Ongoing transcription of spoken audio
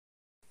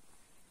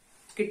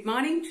Good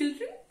morning,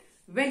 children.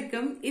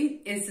 Welcome in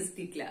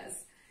S.St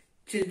class.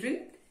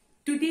 Children,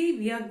 today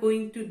we are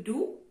going to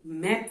do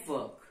map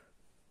work.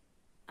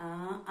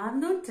 I'm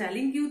not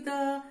telling you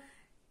the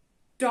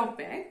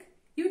topic,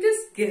 you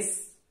just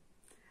guess.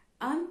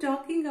 I'm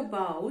talking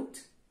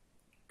about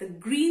the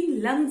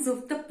green lungs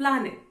of the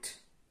planet.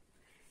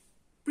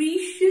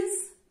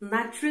 Precious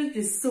natural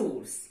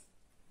resource,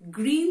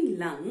 green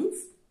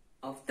lungs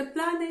of the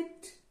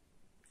planet.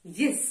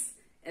 Yes,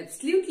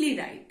 absolutely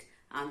right.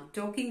 I'm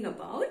talking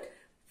about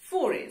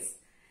forest.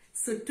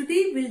 So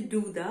today we'll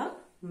do the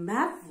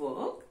map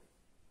work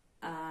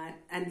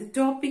and the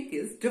topic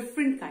is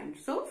different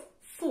kinds of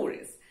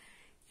forests.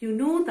 You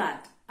know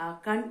that our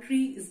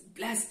country is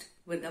blessed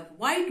with a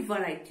wide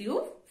variety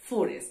of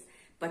forests,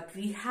 but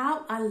we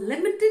have a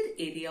limited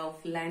area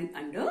of land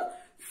under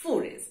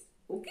forest.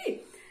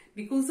 Okay,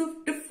 because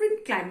of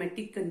different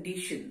climatic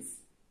conditions,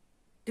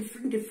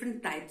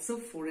 different types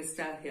of forests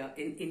are here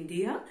in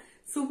India.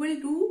 So we'll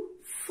do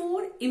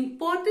 4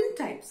 important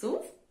types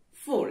of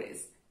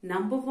forests.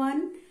 Number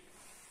 1,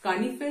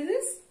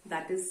 coniferous,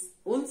 that is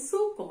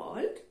also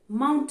called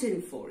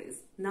mountain forest.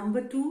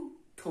 Number 2,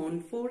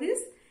 thorn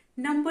forest.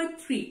 Number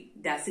 3,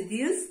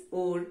 deciduous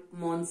or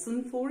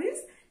monsoon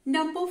forest.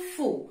 Number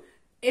 4,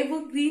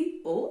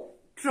 evergreen or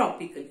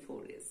tropical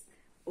forest.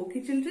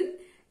 Okay, children?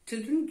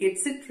 Children, get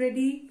it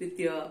ready with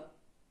your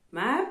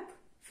map,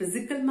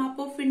 physical map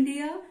of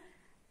India,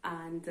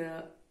 and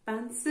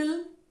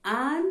pencil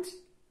and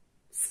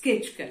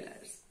sketch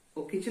colors.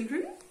 Okay,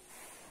 children?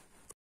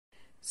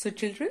 So,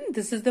 children,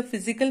 this is the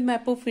physical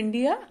map of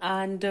India,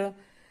 and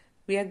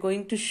we are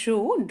going to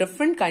show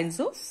different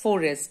kinds of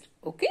forest.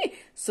 Okay,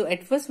 so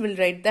at first we'll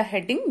write the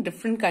heading,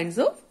 different kinds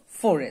of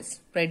forest.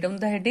 Write down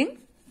the heading.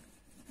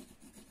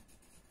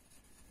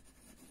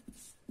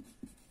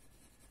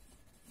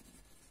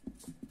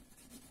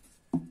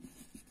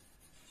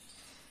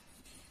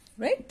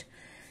 Right?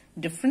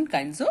 Different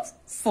kinds of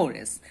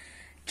forests.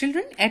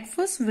 Children, at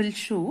first we'll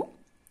show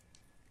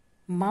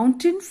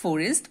mountain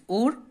forest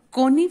or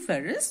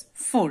coniferous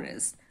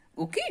forest.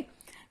 Okay,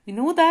 we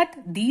know that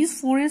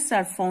these forests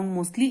are found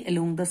mostly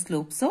along the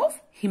slopes of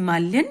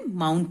Himalayan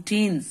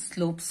mountains.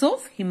 Slopes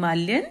of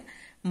Himalayan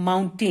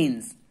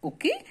mountains.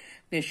 Okay,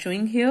 we are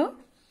showing here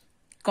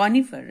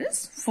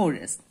coniferous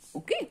forest.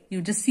 Okay,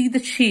 you just see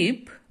the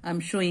shape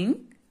I'm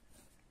showing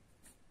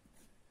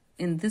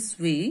in this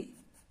way.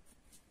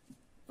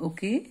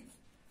 Okay,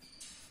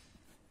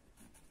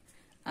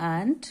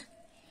 and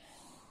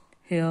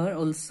here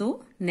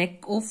also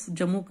neck of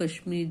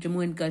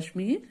Jammu and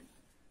Kashmir,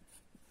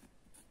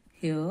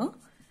 here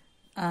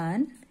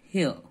and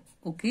here.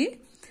 Okay,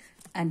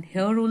 and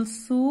here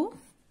also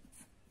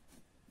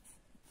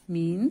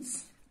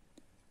means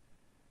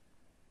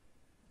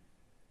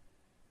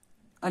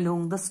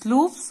along the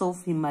slopes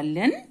of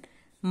Himalayan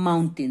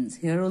mountains.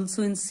 Here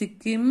also in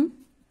Sikkim.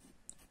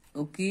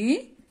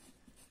 Okay,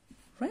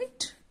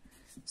 right?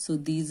 So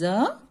these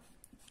are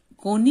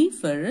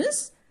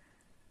coniferous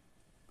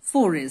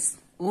forests,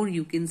 or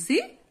you can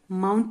say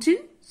mountain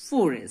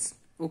forest.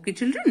 Okay,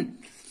 children?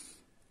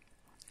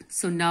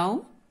 So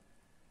now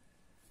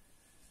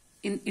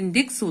in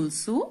index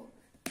also,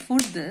 for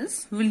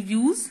this we'll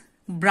use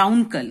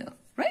brown color,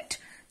 right?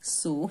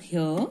 So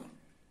here,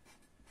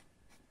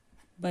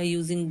 by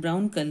using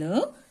brown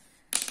color,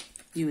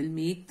 you will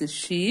make the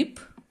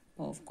shape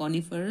of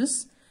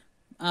coniferous.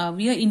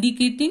 We are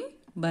indicating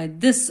by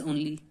this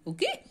only.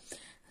 Okay,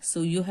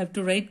 so you have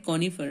to write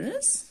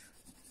coniferous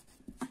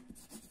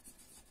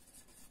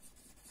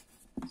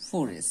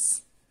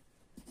forest.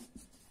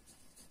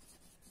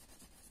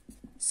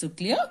 So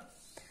clear?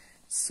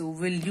 So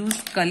we'll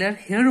use color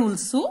here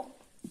also.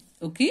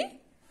 Okay,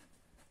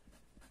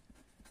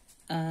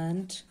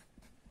 and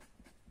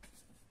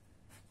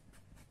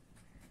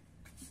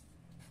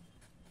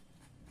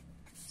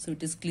so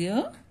it is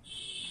clear.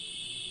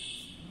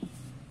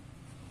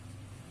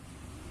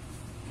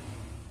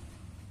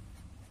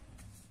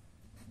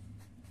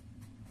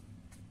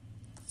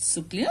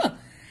 So clear?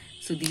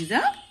 So these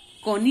are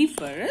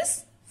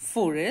coniferous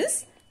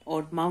forests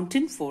or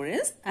mountain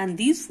forests, and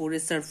these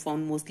forests are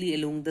found mostly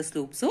along the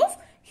slopes of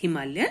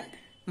Himalayan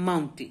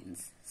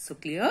mountains. So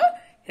clear?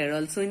 Here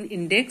also in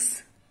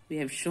index we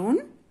have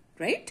shown,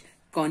 right,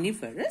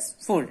 coniferous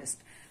forest.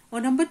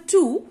 Or number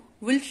 2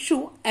 will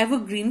show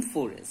evergreen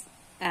forest,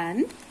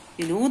 and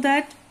you know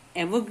that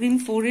evergreen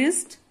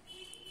forests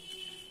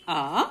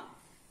are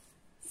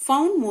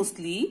found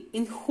mostly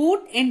in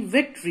hot and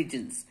wet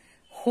regions.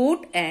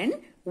 Hot and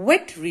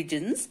wet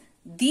regions,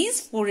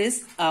 these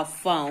forests are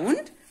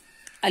found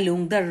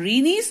along the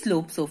rainy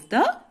slopes of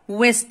the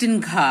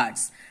Western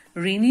Ghats.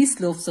 Rainy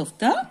slopes of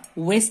the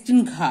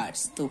Western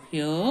Ghats. So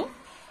here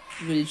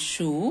we'll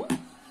show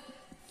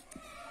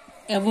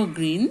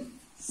evergreen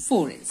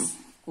forests.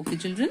 Okay,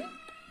 children?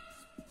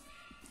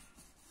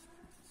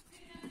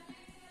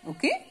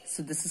 Okay,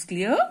 so this is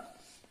clear.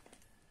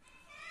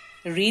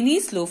 Rainy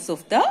slopes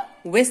of the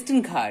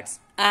Western Ghats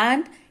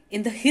and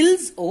in the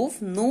hills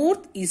of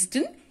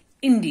northeastern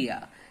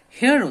India.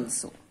 Here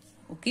also.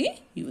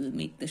 Okay, you will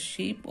make the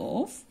shape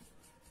of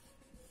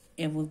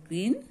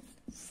evergreen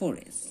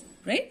forest,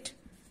 right?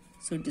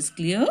 So it is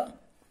clear.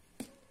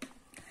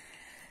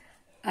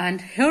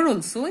 And here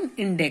also in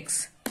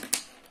index,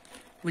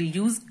 we'll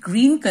use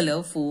green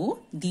color for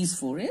these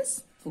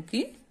forests,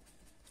 okay,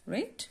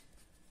 right?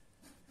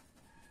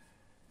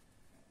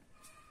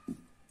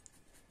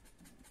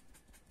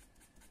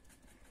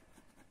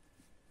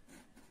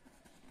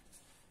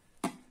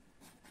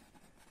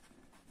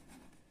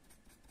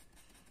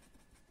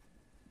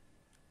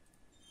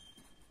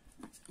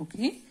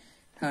 Okay,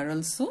 here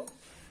also.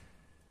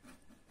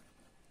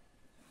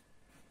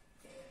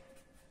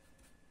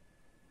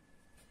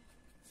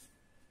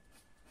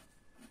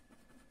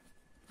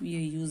 We are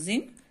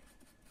using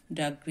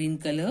dark green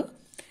color,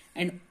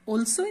 and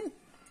also in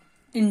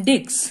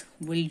index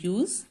we'll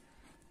use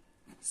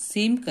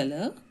same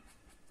color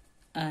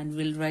and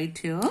we'll write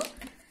here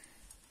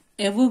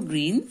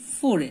evergreen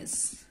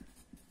forest.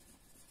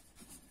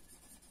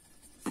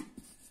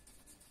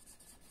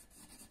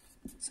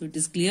 So it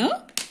is clear.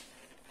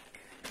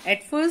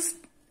 At first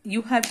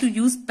you have to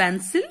use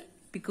pencil,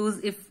 because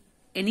if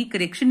any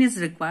correction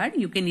is required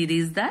you can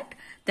erase that.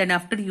 Then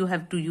after you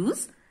have to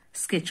use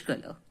sketch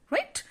color,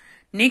 right?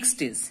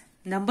 Next is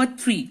number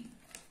 3.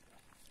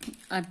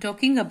 I'm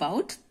talking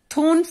about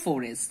thorn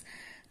forest.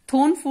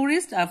 Thorn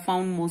forests are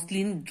found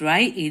mostly in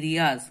dry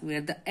areas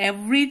where the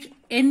average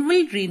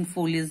annual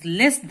rainfall is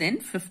less than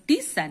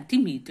 50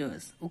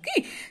 centimeters.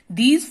 Okay,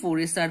 these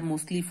forests are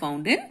mostly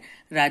found in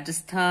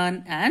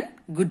Rajasthan and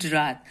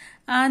Gujarat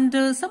and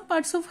some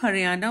parts of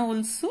Haryana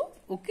also.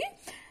 Okay,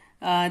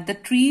 the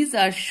trees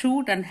are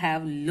short and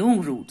have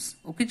long roots.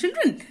 Okay,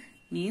 children,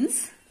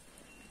 means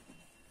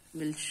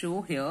we'll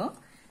show here,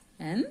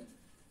 and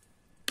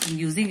I'm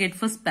using it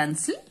first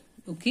pencil.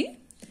 Okay,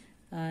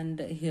 and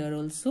here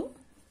also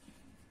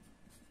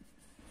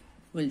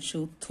we'll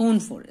show thorn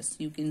forest.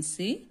 You can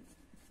see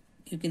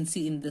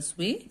in this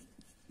way,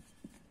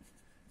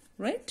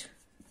 right?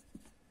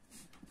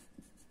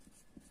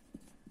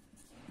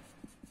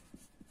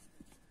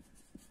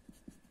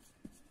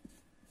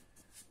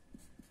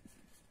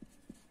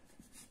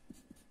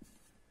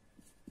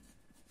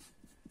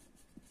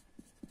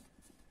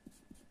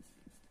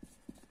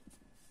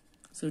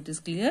 So it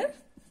is clear.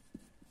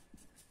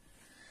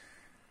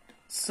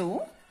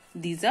 So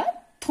these are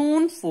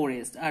thorn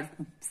forests, are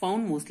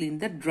found mostly in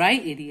the dry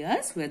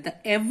areas where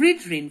the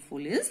average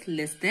rainfall is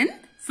less than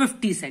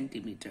 50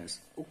 centimeters.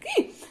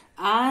 Okay,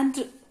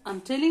 and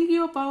I'm telling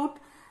you about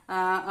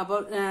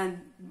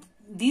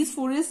these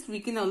forests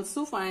we can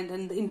also find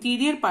in the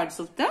interior parts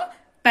of the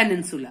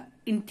peninsula.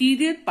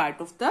 Interior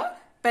part of the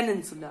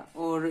peninsula,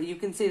 or you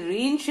can say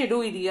rain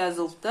shadow areas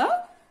of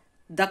the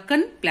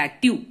Deccan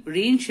Plateau,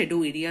 rain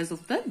shadow areas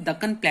of the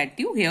Deccan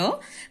Plateau, here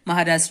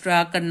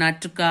Maharashtra,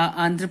 Karnataka,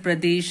 Andhra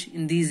Pradesh,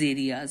 in these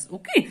areas.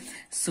 Okay,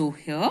 so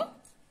here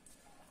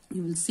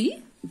you will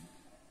see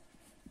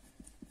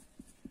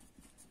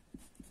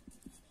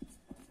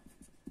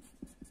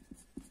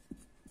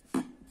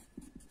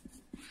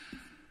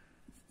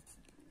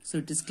so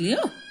it is clear.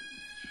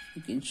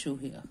 You can show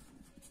here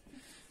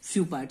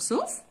few parts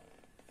of,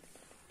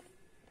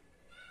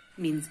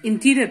 means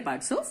interior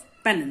parts of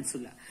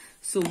peninsula.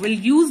 So we'll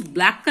use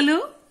black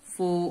color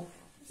for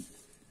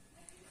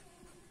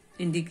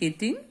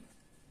indicating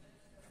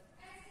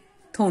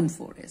thorn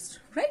forest,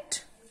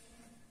 right?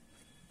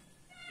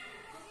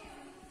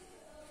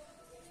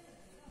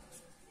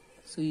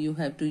 So you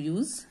have to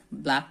use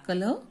black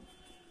color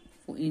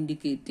for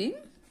indicating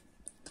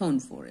thorn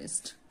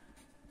forest.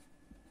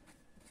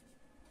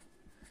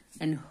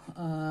 And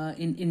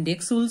in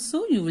index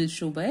also you will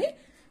show by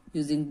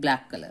using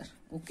black color.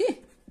 Okay.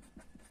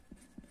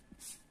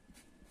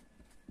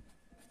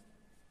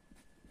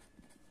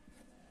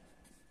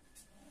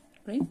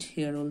 Right,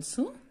 here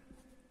also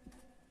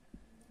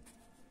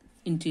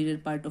interior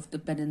part of the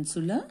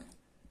peninsula.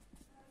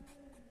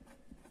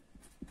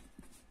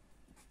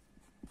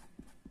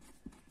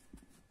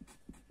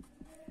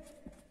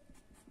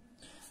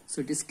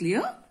 So it is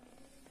clear,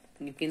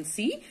 you can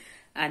see.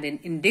 And in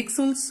index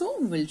also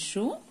we'll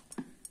show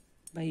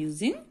by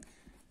using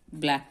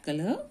black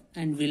color,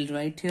 and we'll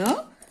write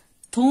here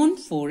thorn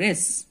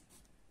forest.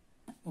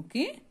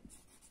 Okay,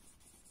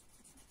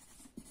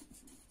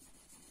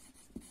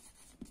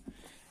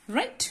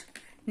 right.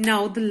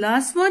 Now the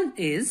last one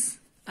is,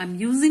 I'm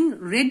using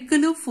red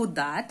color for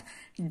that,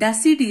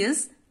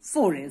 deciduous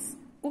forest.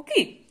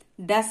 Okay,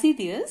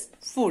 deciduous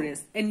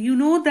forest, and you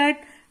know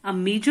that a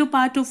major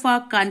part of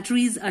our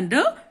country is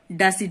under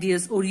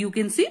deciduous, or you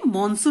can say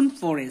monsoon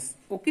forest.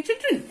 Okay,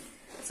 children.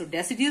 So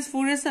deciduous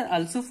forests are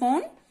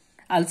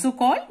also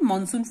called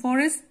monsoon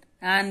forest,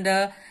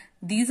 and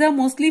these are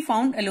mostly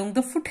found along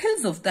the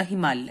foothills of the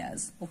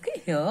Himalayas.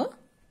 Okay, here.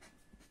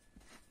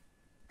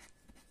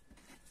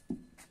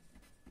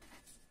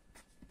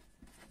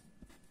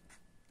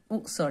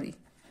 Oh, sorry.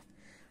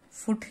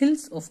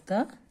 Foothills of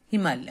the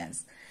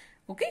Himalayas.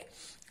 Okay,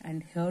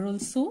 and here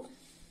also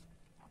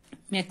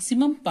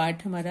maximum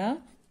part हमारा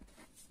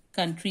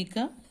country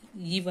का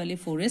ये वाले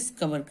forest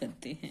cover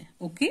करते हैं.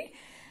 Okay,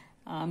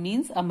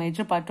 means a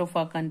major part of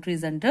our country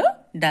is under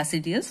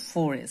deciduous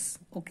forest.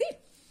 Okay,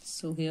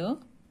 so here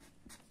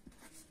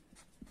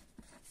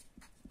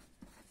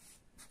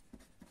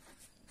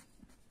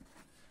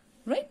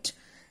right.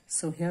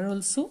 So here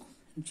also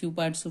few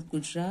parts of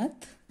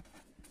Gujarat,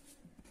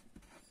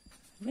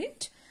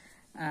 right,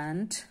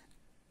 and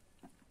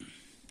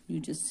you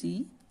just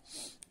see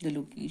the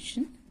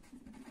location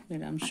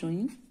where I'm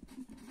showing.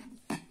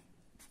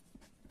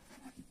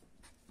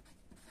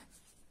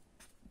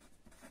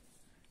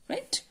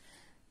 Right,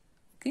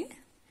 okay,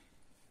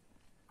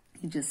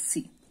 you just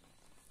see.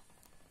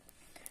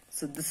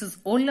 So this is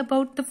all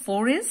about the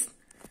forest,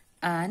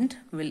 and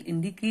we'll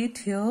indicate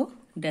here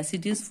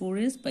deciduous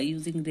forest by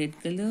using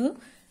red color,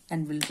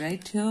 and we'll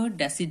write here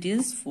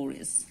deciduous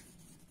forest.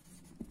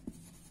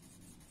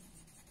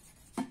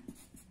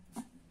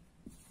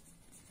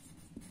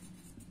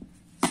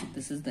 So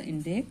this is the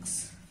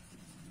index.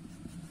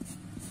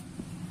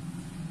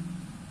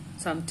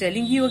 So I'm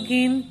telling you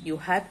again, you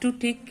have to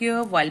take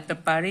care while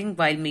preparing,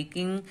 while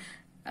making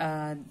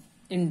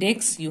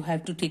index, you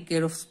have to take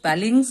care of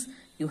spellings.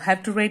 You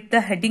have to write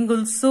the heading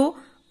also,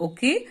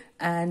 okay,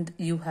 and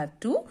you have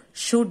to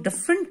show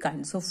different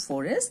kinds of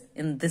forest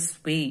in this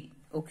way.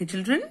 Okay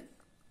children,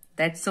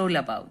 that's all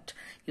about.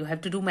 You have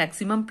to do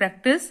maximum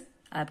practice.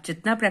 आप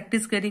जितना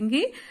practice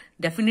करेंगे,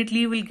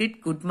 definitely you will get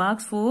good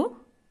marks for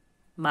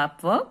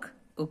map work.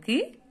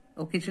 Okay,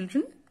 okay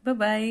children, bye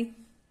bye.